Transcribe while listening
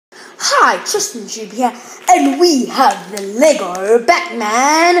Hi, Tristan here, and we have the Lego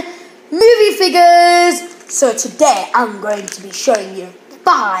Batman movie figures. So today I'm going to be showing you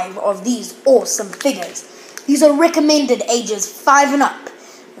 5 of these awesome figures. These are recommended ages 5 and up.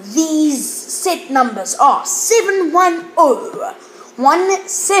 These set numbers are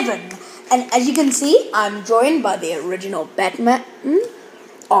 71017. And as you can see, I'm joined by the original Batman.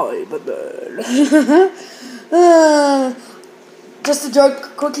 Just a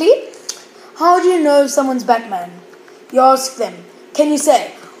joke quickly. How do you know someone's Batman? You ask them, can you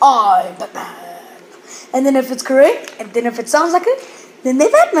say, I'm Batman? And then if it's correct, and then if it sounds like it, then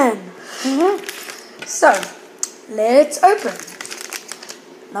they're Batman. So, let's open.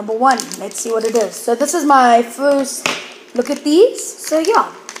 Number 1, let's see what it is. So this is my first look at these. So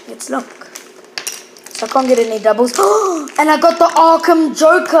yeah, let's look. So I can't get any doubles. And I got the Arkham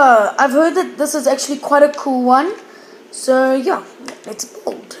Joker. I've heard that this is actually quite a cool one. So yeah, let's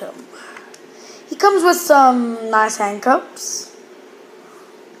build him. He comes with some nice handcuffs.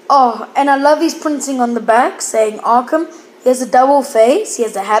 Oh, and I love his printing on the back saying Arkham. He has a double face, he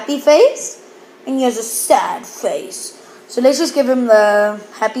has a happy face, and he has a sad face. So let's just give him the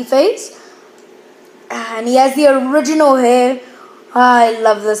happy face. And he has the original hair. I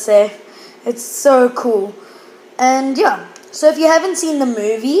love this hair. It's so cool. And yeah, so if you haven't seen the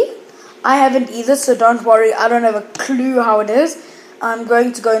movie, I haven't either, so don't worry, I don't have a clue how it is. I'm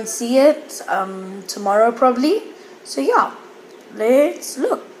going to go and see it tomorrow probably. So yeah, let's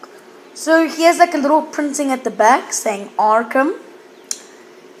look. So here's like a little printing at the back saying Arkham.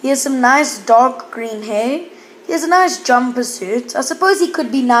 He has some nice dark green hair. He has a nice jumper suit. I suppose he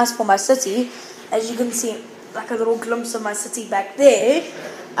could be nice for my city. As you can see, like a little glimpse of my city back there.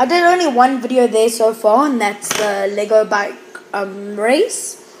 I did only one video there so far, and that's the Lego bike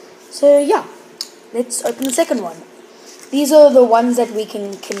race. So yeah, let's open the second one. These are the ones that we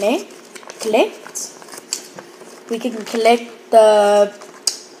can collect. We can collect the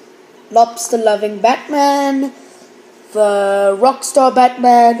lobster-loving Batman, the rockstar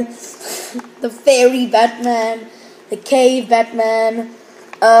Batman, the fairy Batman, the cave Batman.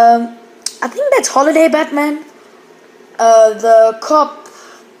 I think that's holiday Batman. The cop,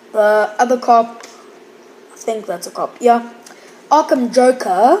 the other cop. I think that's a cop. Yeah, Arkham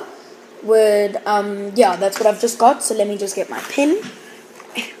Joker. Yeah, that's what I've just got. So let me just get my pen.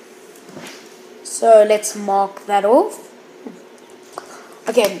 So let's mark that off.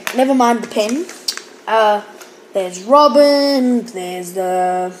 Okay, never mind the pen. There's Robin. There's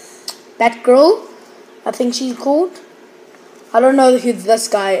the Batgirl. I think she's called. I don't know who this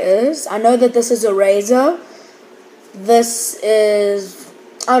guy is. I know that this is a Razor. This is,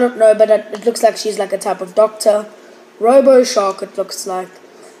 I don't know, but it looks like she's like a type of doctor. Robo Shark, it looks like.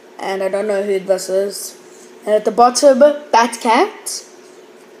 And I don't know who this is. And at the bottom, Batcat,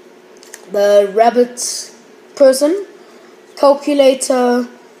 the rabbit person, Calculator,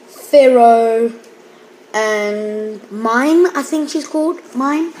 Pharaoh, and Mime, I think she's called.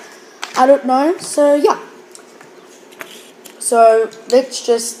 Mime. I don't know. So, yeah. So, let's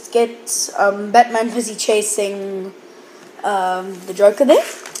just get Batman busy chasing the Joker there.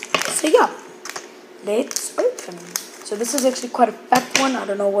 So, yeah. Let's open. So this is actually quite a fat one. I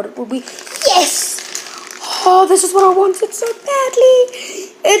don't know what it will be. Yes! Oh, this is what I wanted so badly.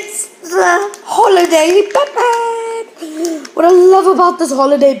 It's the Holiday Batman. What I love about this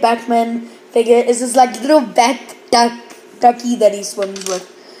Holiday Batman figure is this like little ducky that he swims with.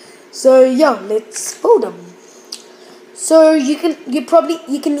 So yeah, let's build him. So you can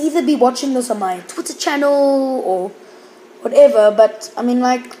either be watching this on my Twitter channel or whatever, but I mean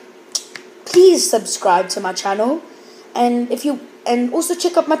like, please subscribe to my channel. And also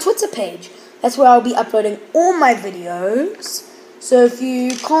check out my Twitter page. That's where I'll be uploading all my videos. So if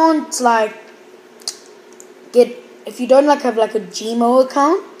you can't if you don't have a Gmail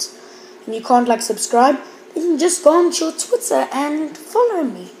account and you can't subscribe, then just go on to your Twitter and follow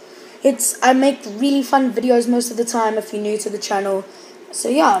me. I make really fun videos most of the time if you're new to the channel. So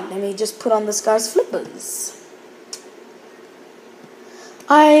yeah, let me just put on this guy's flippers.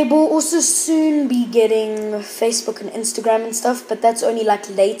 I will also soon be getting Facebook and Instagram and stuff, but that's only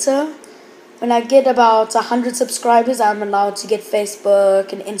later. When I get about 100 subscribers, I'm allowed to get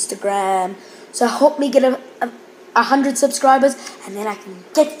Facebook and Instagram. So help me get 100 subscribers, and then I can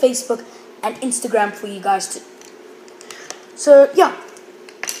get Facebook and Instagram for you guys too. So yeah,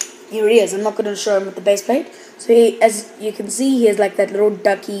 here he is. I'm not going to show him with the base plate. So as you can see, he has that little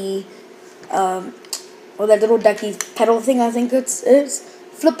ducky, or that little ducky pedal thing, I think it is.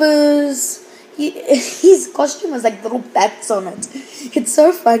 Flippers. His costume has little bats on it. It's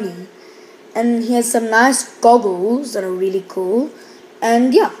so funny. And he has some nice goggles that are really cool.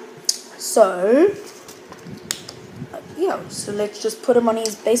 And yeah, So yeah, so let's just put him on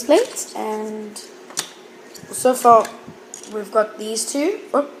his base plate, and so far we've got these two.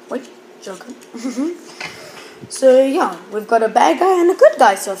 Oh wait, joking. So yeah, we've got a bad guy and a good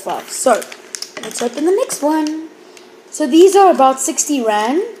guy so far. So let's open the next one. So these are about 60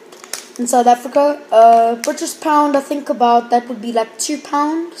 rand in South Africa. British pound, I think about that would be like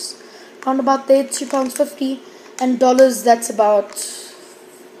 £2. Round about there, £2.50, and dollars, that's about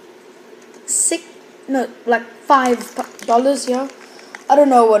 $5. Yeah, I don't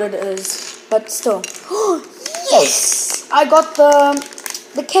know what it is, but still. Oh yes, I got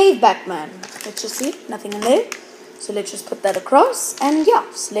the cave Batman. Let's just see, nothing in there. So let's just put that across, and yeah,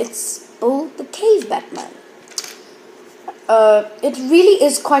 so let's build the cave Batman. It really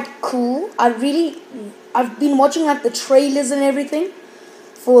is quite cool. I've been watching like the trailers and everything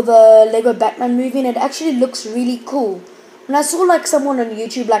for the Lego Batman movie, and it actually looks really cool. When I saw like someone on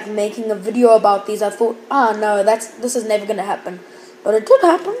YouTube like making a video about these, I thought, no, this is never gonna happen. But it did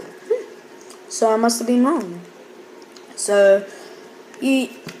happen. So I must have been wrong. So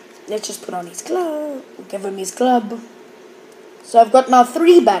let's just put on his glove. Give him his club. So I've got now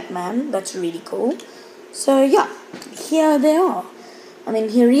 3 Batman. That's really cool. So yeah, here they are. I mean,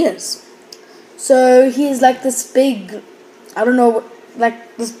 here he is. So he's like this big, I don't know,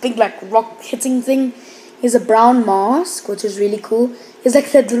 like this big like rock hitting thing. He has a brown mask, which is really cool. He has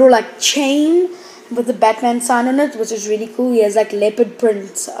like that little like chain with the Batman sign on it, which is really cool. He has like leopard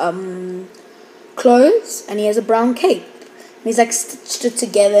print clothes, and he has a brown cape. And he's like stitched it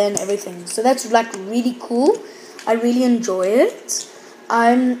together and everything. So that's like really cool. I really enjoy it.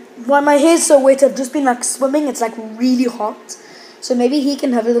 While my hair's so wet, I've just been like swimming. It's like really hot. So maybe he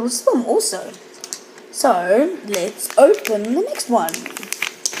can have a little swim also. So let's open the next one.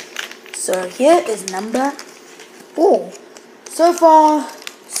 So here is number 4. So far,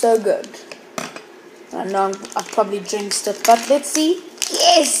 so good. I know I've probably jinxed it, but let's see.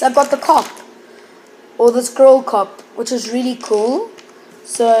 Yes, I got the cop. Or the scroll cop, which is really cool.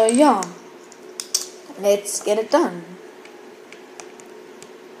 So yeah, let's get it done.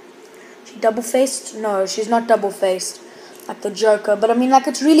 She double-faced? No, she's not double-faced like the Joker. But I mean, like,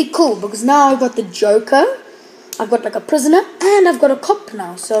 it's really cool because now I've got the Joker, I've got like a prisoner, and I've got a cop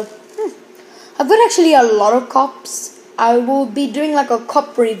now. So I've got actually a lot of cops. I will be doing like a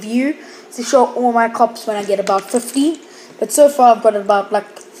cop review to show all my cops when I get about 50. But so far I've got about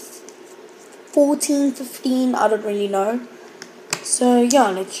like 14, 15, I don't really know. So yeah,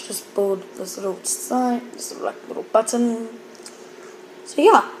 let's just build this little sign, this little button. So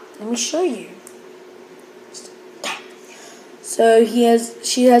yeah, let me show you. So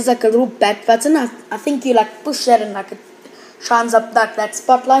she has like a little bat button. I think you like push that and like it shines up like that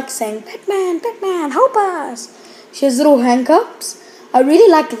spotlight saying, Batman, Batman, help us. She has little handcuffs. I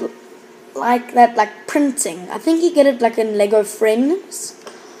really like that like printing. I think you get it like in Lego Friends.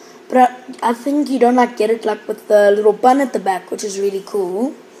 But I think you don't like get it like with the little bun at the back, which is really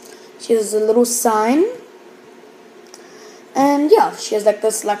cool. She has a little sign. And yeah, she has like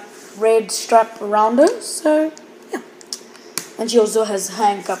this like red strap around her. So yeah. And she also has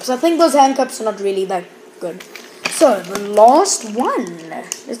handcuffs. I think those handcuffs are not really that good. So the last one.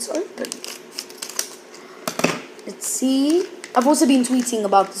 Let's open. Let's see. I've also been tweeting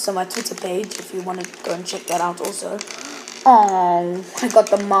about this on my Twitter page if you want to go and check that out also. Oh, I got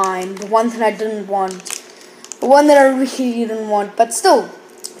the mime. The one that I didn't want. The one that I really didn't want. But still,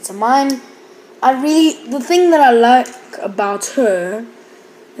 it's a mime. The thing that I like about her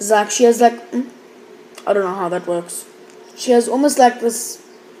is like she has like, I don't know how that works. She has almost like this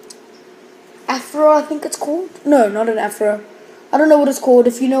afro, I think it's called. No, not an afro. I don't know what it's called.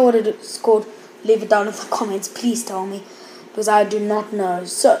 If you know what it's called, leave it down in the comments. Please tell me. Because I do not know.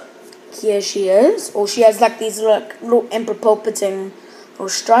 So here she is, or she has like these little Emperor Palpatine or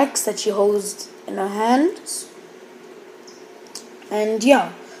strikes that she holds in her hands. And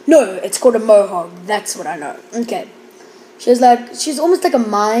yeah, no, it's called a mohawk. That's what I know. Okay, she's almost like a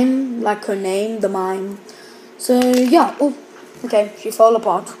mime, like her name, the mime. So yeah, oh, okay, she fell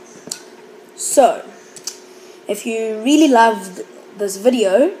apart. So if you really loved this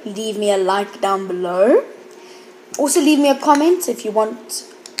video, leave me a like down below. Also leave me a comment if you want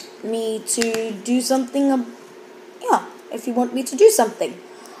me to do something. If you want me to do something,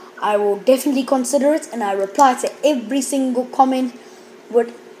 I will definitely consider it, and I reply to every single comment.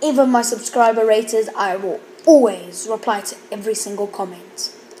 Whatever my subscriber rate is, I will always reply to every single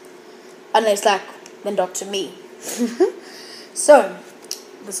comment, unless like then Dr. Me. So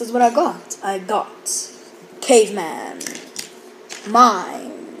this is what I got. I got Caveman,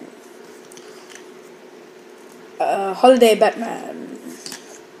 Mime, Holiday Batman,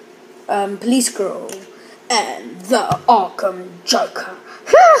 Police Girl, and the Arkham Joker.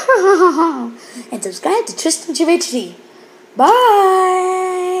 And subscribe to Tristan. Bye.